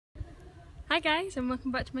Hi guys, and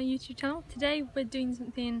welcome back to my YouTube channel. Today we're doing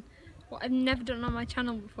something what I've never done on my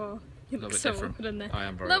channel before. A little bit different. I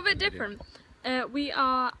am very a little bit different. We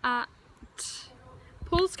are at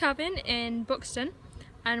Paul's cabin in Buxton,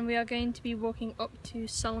 and we are going to be walking up to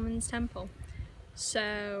Solomon's Temple.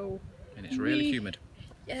 So, and it's really humid.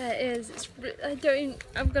 Yeah, it is.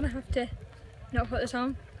 I'm gonna have to not put this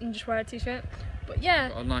on and just wear a t-shirt. But yeah,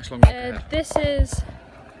 got a nice long walk ahead. This is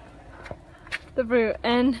the route,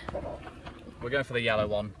 and we're going for the yellow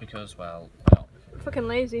one because, well, we're not. Fucking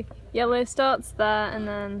lazy. Yellow starts there, and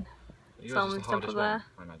then Yours Solomon's Temple there.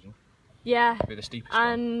 One, I imagine. Yeah. It'll be the steepest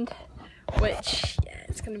and one. Which, yeah,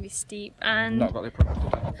 it's gonna be steep. And not got the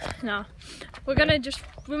appropriate. No,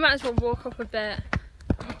 we might as well walk up a bit.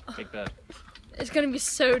 Big bird. It's gonna be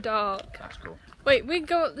so dark. That's cool. Wait, we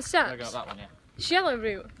go up the steps. I go up that one, yeah. It's yellow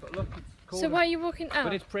route. But look, it's cool. So why are you walking out?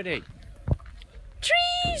 But it's pretty.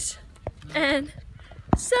 Trees and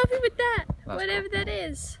selfie with that. That's whatever cool. that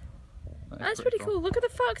is. That's pretty pretty cool. Look at the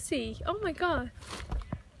foxy. Oh my god.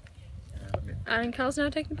 Yeah. And Carl's now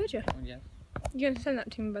taking a picture. Oh, yeah. You're gonna send that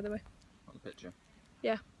to me, by the way. Not the picture.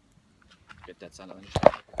 Yeah. Get dead silent and just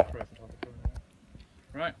throw it.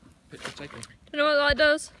 Right, picture taken. You know what that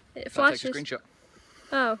does? It flashes. That takes a screenshot.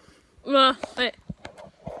 Oh. Well, wait.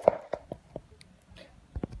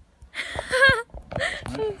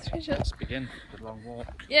 Right. Let's begin the long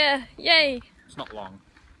walk. Yeah, yay. It's not long.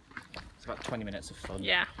 It's about 20 minutes of fun.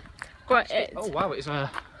 Yeah. But oh wow, it's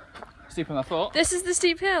steeper than I thought. This is the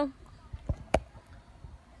steep hill.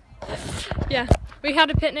 Yeah, we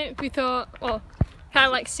had a picnic. We thought, well, kind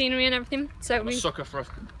of like scenery and everything. So I'm a sucker for a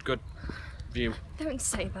good view. Don't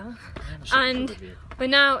say that. And we're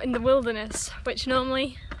now in the wilderness, which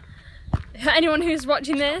normally anyone who's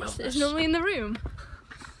watching this is normally in the room.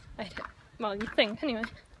 Well, you think anyway.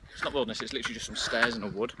 It's not wilderness. It's literally just some stairs in a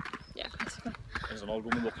wood. Yeah. There's an old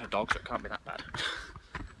woman walking a dog, so it can't be that bad.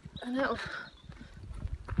 I know.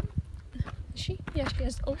 Is she? Yeah, she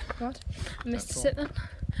is. Oh god, I missed to sit then.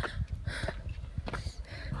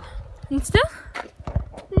 And still,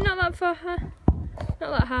 not that far, not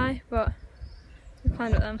that high, but we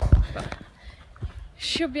climbed up them. But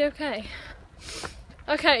should be okay.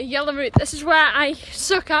 Okay, yellow route. This is where I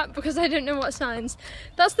suck at because I don't know what signs.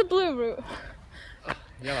 That's the blue route.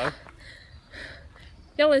 Yellow.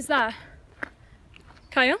 Yellow's there.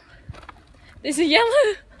 Kyle, this is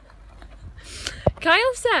yellow.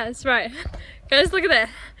 Kyle says, right, guys, look at this,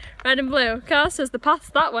 red and blue. Kyle says the path's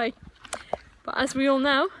that way, but as we all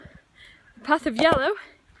know, the path of yellow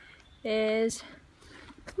is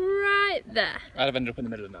right there. I'd have ended up in the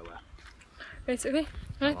middle of nowhere. Basically,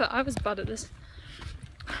 I thought I was bad at this.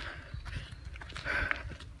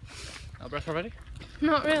 Out of breath already?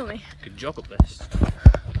 Not really. Could jog up this.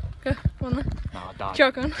 Go, one there. No, I died.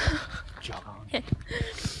 Jog on. Jog on. Yeah.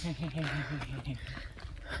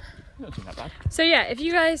 Not too bad. So yeah, if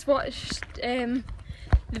you guys watched the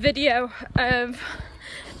video of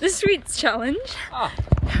the sweets challenge,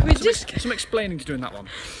 some explaining to do in that one.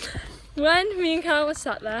 When me and Carl were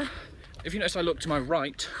sat there. If you notice, I look to my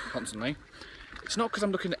right constantly. It's not because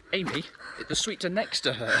I'm looking at Amy. The sweets are next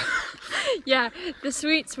to her. Yeah, the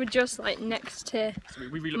sweets were just like next to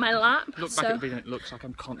my lap. Look back at the video and it looks like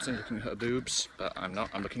I'm constantly looking at her boobs, but I'm not.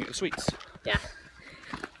 I'm looking at the sweets. Yeah,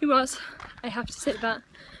 he was. I have to say that.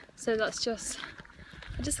 So that's just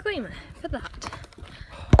a disclaimer for that.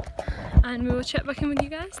 And we will check back in with you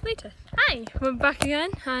guys later. Hi, we're back again,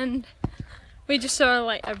 and we just saw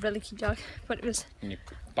like a really cute dog, but it was.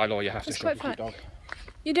 By law, you have to show a cute dog.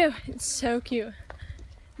 You do. It's so cute.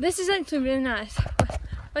 This is actually really nice.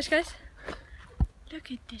 Watch, guys.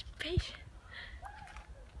 Look at this face.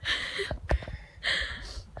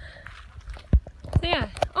 So yeah.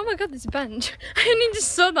 Oh my god, there's a bench. I only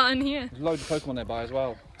just saw that in here. There's loads of Pokemon nearby as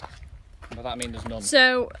well. But that means there's none.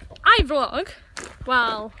 So I vlog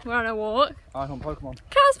while we're on a walk. I hunt Pokemon.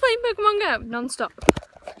 Carl's playing Pokemon Go non-stop.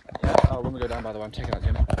 Yeah. Oh, when we go down, by the way, I'm taking that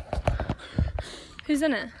gym. Who's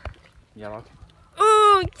in it? Yellow.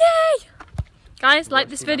 Oh, yay! Guys, like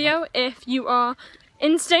this video if you are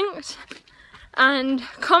Instinct, and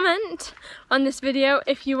comment on this video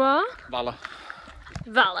if you are Valor.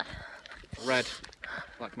 Valor. Red.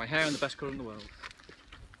 Like my hair and the best colour in the world.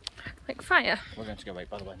 Like fire. We're going to go ape,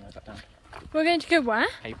 by the way, on the way back down. We're going to go where?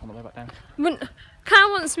 Ape on the way back down.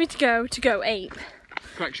 Carl wants me to go ape.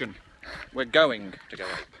 Correction. We're going to go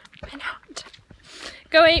ape. We're not.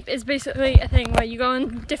 Go ape is basically a thing where you go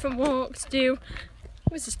on different walks,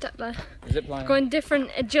 where's the step there? Zip line. Go on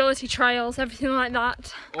different agility trials, everything like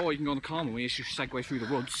that. Or you can go on the car where you just segue through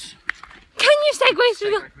the woods. Can you segue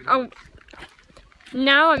through the... Oh.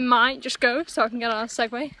 Now I might just go so I can get on a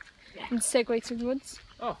Segway and segue through the woods.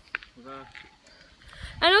 Oh,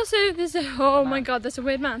 And also there's a, oh my god, there's a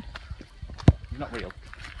weird man. He's not real.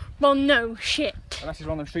 Well, no shit. Unless he's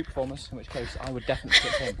one of them street performers, in which case I would definitely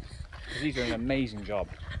tip him. Because he's doing an amazing job.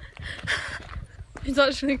 He's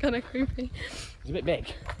actually kind of creepy. He's a bit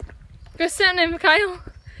big. Go sit on him, Kyle.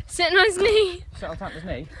 Sitting on his knee. Sit on top of his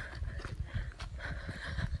knee.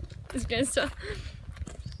 It's good stuff.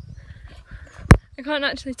 I can't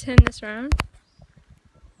actually turn this around.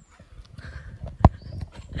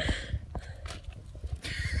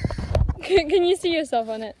 Can you see yourself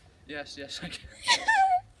on it? Yes, yes, I can.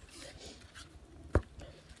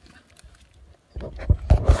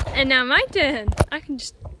 And now my turn. I can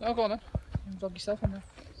just... Oh, go on then. You vlog yourself on there.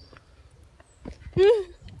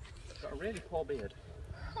 He's got a really poor beard.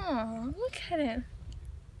 Oh, look at him.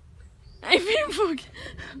 I've been fucking...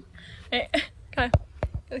 Hey, Kyle, get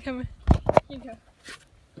the camera. Here you go.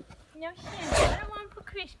 Now, Santa, what I want for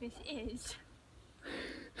Christmas is...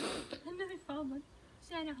 another farmer.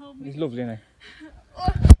 Santa hold me. He's lovely, isn't he?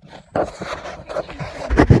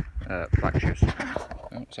 Black shoes.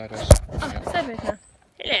 Oh, sideways. Oh, sideways now.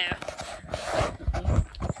 Hello.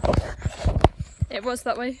 It was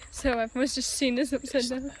that way, so I was just seen as upside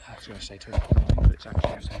down. I was going to say too, but it's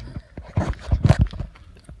actually upside down.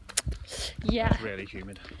 Yeah. It's really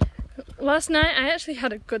humid. Last night I actually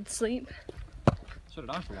had a good sleep. So did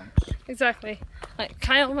I for once. Exactly. Like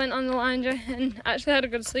Kyle went on the lounger and actually had a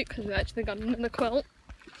good sleep because we actually got another quilt.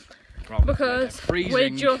 Because we're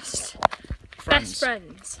just best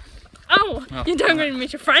friends. Oh, you're downgrading me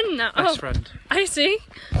to friend now. Best friend. I see.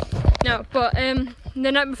 No, but the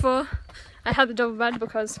night before I had the double bed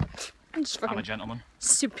because I'm just fucking I'm a gentleman.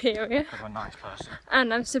 superior. Because I'm a nice person.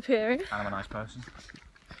 And I'm superior. And I'm a nice person.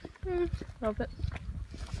 A little bit.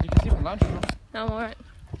 You can sleep on the lounge if you want. No, I'm alright.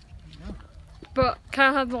 Yeah. But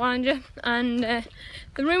Kyle had the lounger and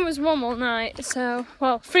the room was warm all night, so,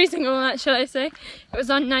 well, freezing all night, shall I say. It was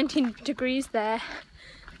on 19 degrees there.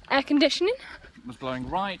 Air conditioning. It was blowing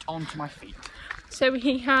right onto my feet. So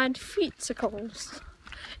he had feetsicles.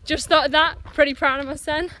 Just thought of that, pretty proud of my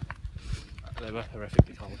son. They were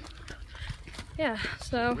horrifically cold. Yeah,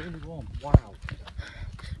 so... Really warm, wow.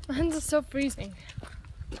 My hands are still freezing.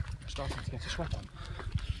 I'm starting to get a sweat on.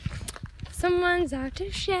 Someone's out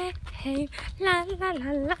of shape, la la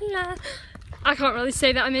la la la. I can't really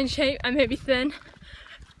say that I'm in shape, I may be thin,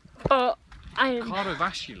 but I am...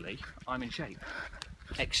 Cardiovascularly, I'm in shape.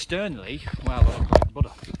 Externally, well, I look like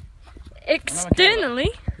butter.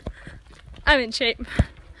 Externally, I'm in shape.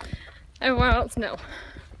 Everywhere else, no.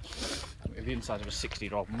 With the inside of a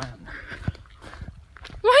 60-year-old man.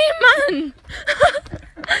 Why a man?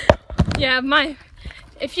 Yeah,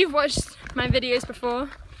 if you've watched my videos before,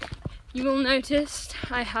 you will notice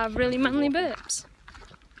I have really manly burps.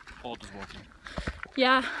 Or just walking.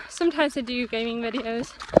 Yeah, sometimes I do gaming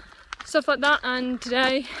videos, stuff like that, and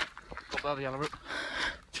today... Up there, the yellow route.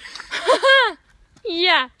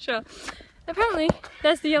 Yeah, sure. Apparently,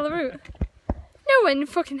 there's the yellow route. No in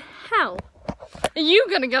fucking hell. Are you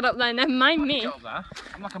gonna get up there? Never mind me. Get up there.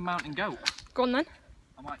 I'm like a mountain goat. Go on then.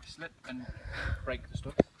 I might slip and break the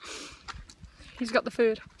stuff. He's got the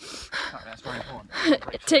food. That's very important.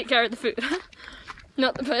 Take care of the food,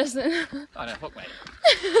 not the person. I know, fuck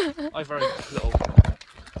mate. I've very little...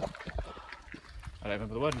 I don't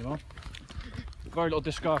remember the word anymore. Very little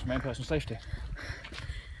disregard for my own personal safety.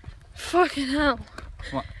 Fucking hell.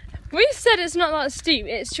 What? We said it's not that steep,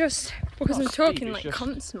 it's just because I'm talking steep, like just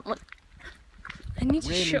constantly. I need to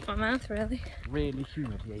really, shut my mouth, really. Really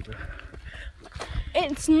humid, Yeager.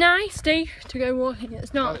 It's a nice day to go walking.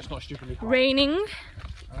 It's not, it's not stupidly hot. raining.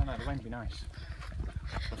 I don't know, the rain would be nice.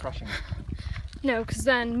 Refreshing. No, because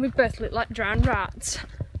then we both look like drowned rats.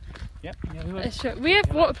 Yep, yeah, we would. We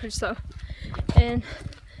have waterproofs though in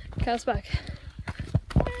Kyle's bag.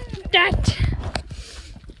 That.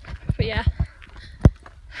 But yeah,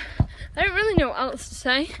 I don't really know what else to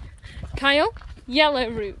say. Kyle, yellow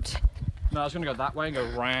route. No, I was going to go that way and go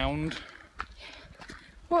round.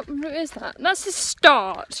 What route is that? That's the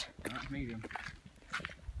start. That's medium.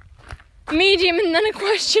 Medium and then a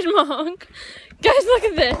question mark. Guys, look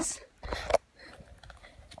at this.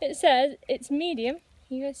 It says it's medium.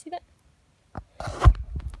 Can you guys see that?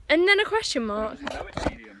 And then a question mark. No, it's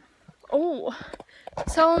medium. Oh,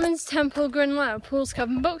 Solomon's Temple, Grunlow, Pools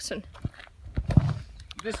Cove, Buxton.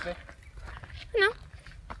 This bit. No.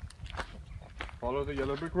 Follow the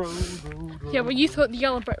yellow brick road. Yeah, well, you thought the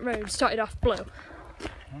yellow brick road started off blue.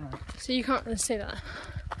 Alright. So you can't really say that.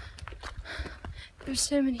 There's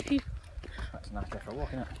so many people. That's a nice day for a walk,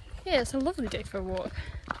 isn't it? Yeah, it's a lovely day for a walk.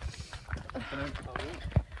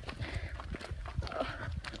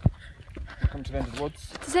 Come to the end of the woods.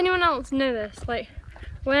 Does anyone else know this? Like,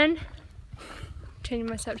 when, changing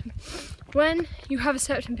my septum, when you have a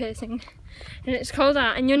septum piercing and it's cold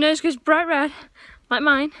out and your nose goes bright red, like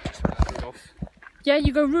mine. Rudolph. Yeah,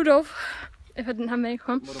 you go Rudolph, if I didn't have makeup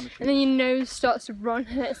on, and then your nose starts to run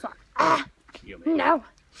and it's like, ah, no.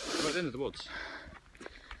 We're at the end of the woods.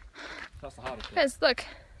 That's the hardest bit. Let's look.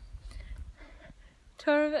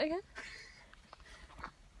 Tour of it again.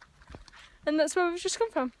 And that's where we've just come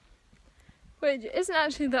from. Wait, it isn't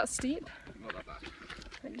actually that steep. Not that bad.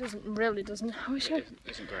 It doesn't. I wish It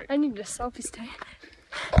isn't great. I need a selfie stick.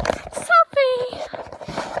 Selfie!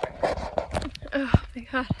 Oh my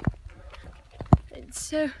god. It's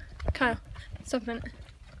so... Kyle, stop a minute.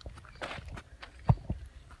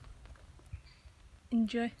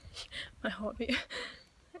 Enjoy my heartbeat.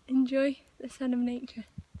 Enjoy the sound of nature.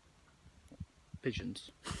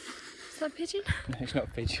 Pigeons. Is that a pigeon? No, it's not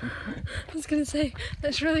a pigeon. I was gonna say,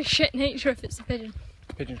 that's really shit nature if it's a pigeon.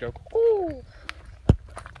 Pigeons go, Ooh!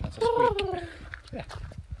 that's a squeak. Yeah.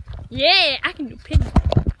 Yeah, I can do pigeon.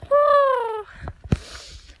 Ooh.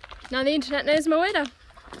 Now the internet knows I'm a weirdo.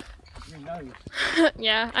 You know.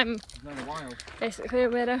 Yeah, I'm You've known a while. basically a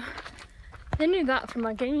weirdo. They knew that from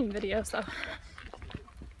my gaming videos though.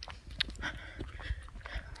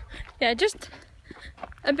 Yeah, just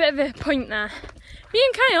a bit of a point there. Me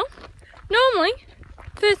and Kyle, normally,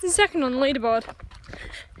 first and second on the leaderboard.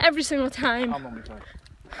 Every single time. How long we play?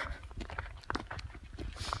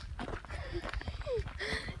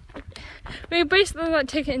 We basically like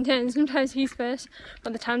take it in turns. Sometimes he's first,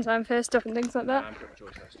 other times I'm first up and things like that. I'm pretty much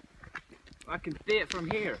always first. I can see it from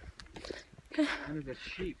here. And there's a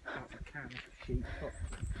sheep. That's a cow. Sheep.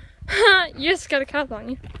 You're scared of cats, aren't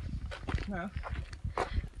you? No.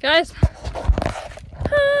 Guys.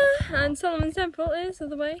 And Solomon's Temple is the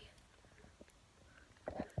other way.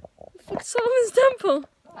 Fuck Solomon's Temple?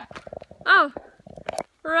 Oh.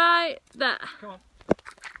 Right there. Come on.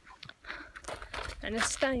 And a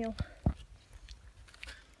style.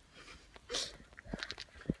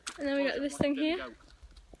 And then we got this thing here.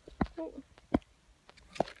 Oh.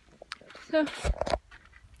 So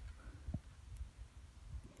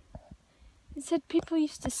it said people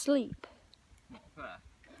used to sleep. Not there.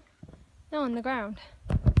 No, on the ground.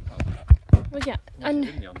 Oh. Well, yeah, Well, and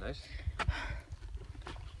in the on days.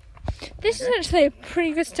 this is actually a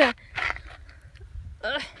pretty good start.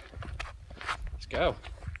 Let's go.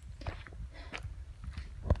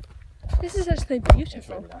 This is actually It's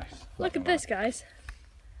beautiful. really nice. Look at this, guys.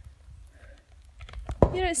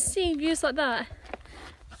 You don't see views like that.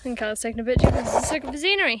 I think I was taking a picture because it's a sucker for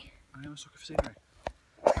scenery. I am a sucker for scenery.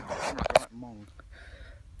 I'm like a right mong.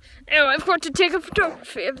 Oh, I've got to take a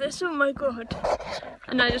photography of this. Oh my god.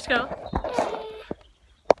 And I just go.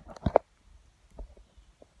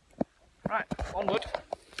 Right, onward.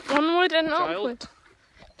 Onward and Child. onward.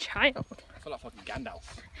 Child. I feel like fucking Gandalf.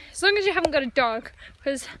 As long as you haven't got a dog.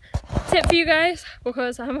 Because, tip for you guys,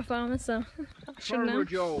 because I'm a farmer, so I should know. Farmer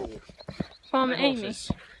Joe. Farmer Amy.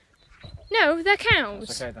 No, they're cows.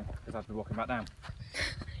 It's okay then, because I've been walking back down.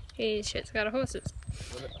 He's shit's got of horses.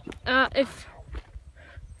 If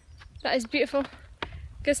that is beautiful,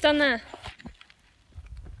 go stand there.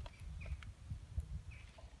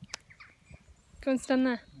 Go and stand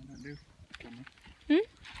there. I don't do camera. Hmm?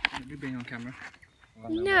 I don't do being on camera.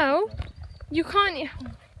 No, you can't.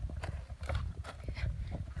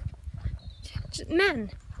 Just men,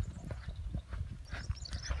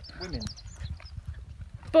 Women.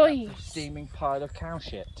 boys. Steaming pile of cow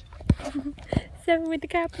shit. Seven with the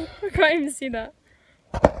couple. I can't even see that.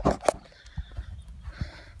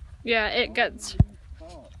 Yeah, it gets.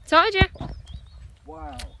 Told you.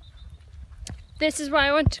 Wow. This is why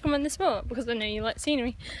I want to come on this sport, because I know you like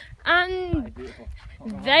scenery. And Beautiful.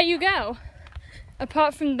 there you go.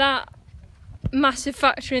 Apart from that massive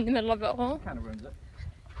factory in the middle of it all. Kind of ruins it.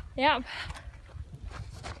 Yep.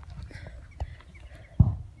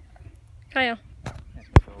 Kyle,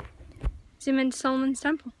 zoom into Solomon's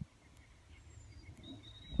Temple.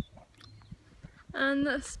 And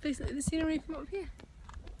that's basically the scenery from up here.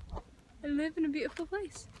 I live in a beautiful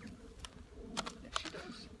place. Yes, she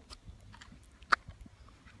does.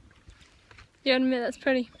 You admit that's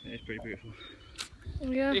pretty. It is pretty beautiful.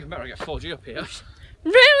 Yeah. Even better, I get 4G up here.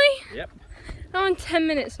 Really? Yep. I'm on 10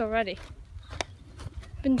 minutes already.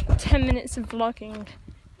 Been 10 minutes of vlogging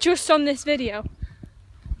just on this video.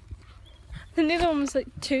 And the other one was like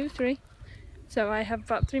 2, 3. So I have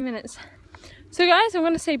about 3 minutes. So guys, I'm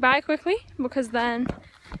going to say bye quickly because then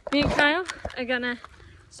me and Kyle are going to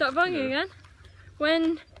start vlogging again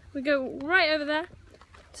when we go right over there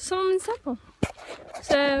to Solomon's Temple.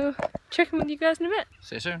 So check in with you guys in a bit.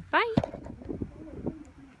 See you soon. Bye.